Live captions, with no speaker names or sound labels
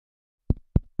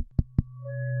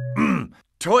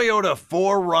Toyota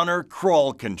 4Runner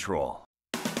Crawl Control.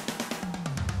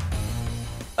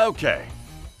 Okay,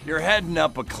 you're heading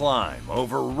up a climb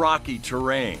over rocky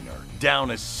terrain or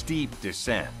down a steep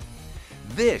descent.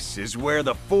 This is where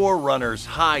the 4Runner's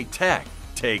high tech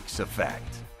takes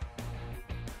effect.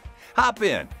 Hop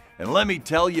in and let me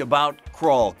tell you about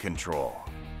Crawl Control.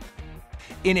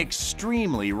 In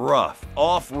extremely rough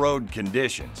off-road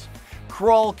conditions,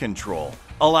 Crawl Control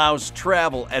allows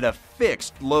travel at a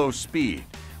fixed low speed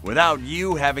without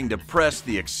you having to press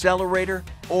the accelerator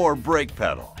or brake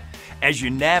pedal. As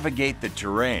you navigate the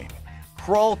terrain,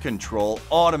 Crawl Control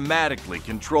automatically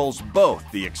controls both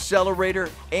the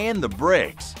accelerator and the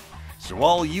brakes, so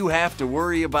all you have to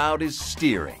worry about is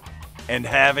steering and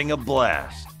having a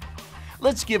blast.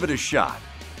 Let's give it a shot.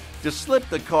 To slip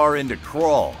the car into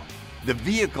crawl, the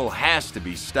vehicle has to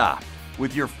be stopped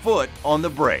with your foot on the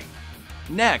brake.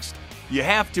 Next, you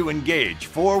have to engage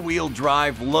four-wheel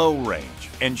drive low range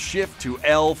and shift to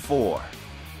L4.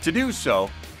 To do so,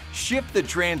 shift the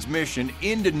transmission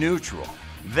into neutral,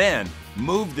 then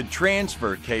move the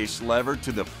transfer case lever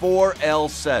to the 4L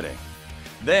setting.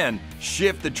 Then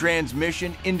shift the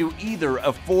transmission into either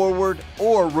a forward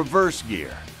or reverse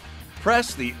gear.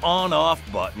 Press the on-off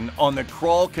button on the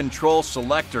Crawl Control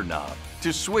selector knob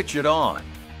to switch it on.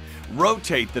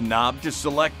 Rotate the knob to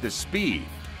select the speed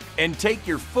and take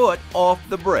your foot off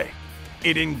the brake.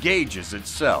 It engages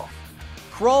itself.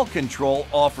 Crawl Control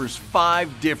offers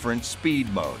 5 different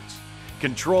speed modes,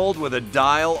 controlled with a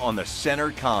dial on the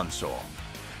center console.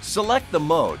 Select the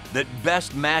mode that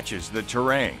best matches the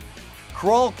terrain.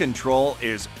 Crawl Control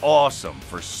is awesome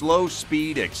for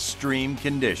slow-speed extreme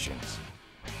conditions.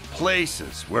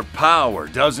 Places where power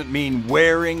doesn't mean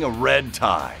wearing a red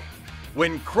tie.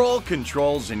 When Crawl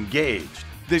Control's engaged,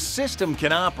 the system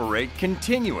can operate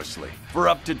continuously for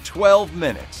up to 12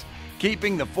 minutes,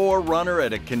 keeping the 4Runner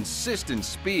at a consistent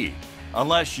speed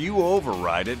unless you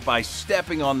override it by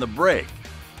stepping on the brake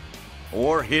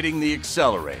or hitting the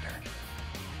accelerator.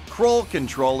 Crawl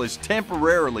Control is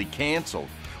temporarily canceled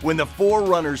when the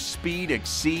 4Runner's speed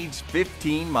exceeds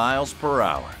 15 miles per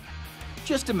hour.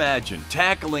 Just imagine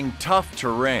tackling tough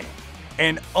terrain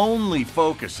and only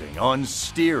focusing on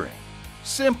steering.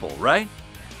 Simple, right?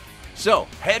 So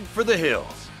head for the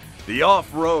hills. The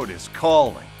off-road is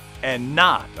calling, and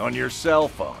not on your cell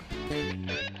phone.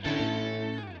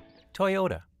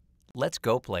 Toyota. Let's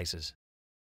go places.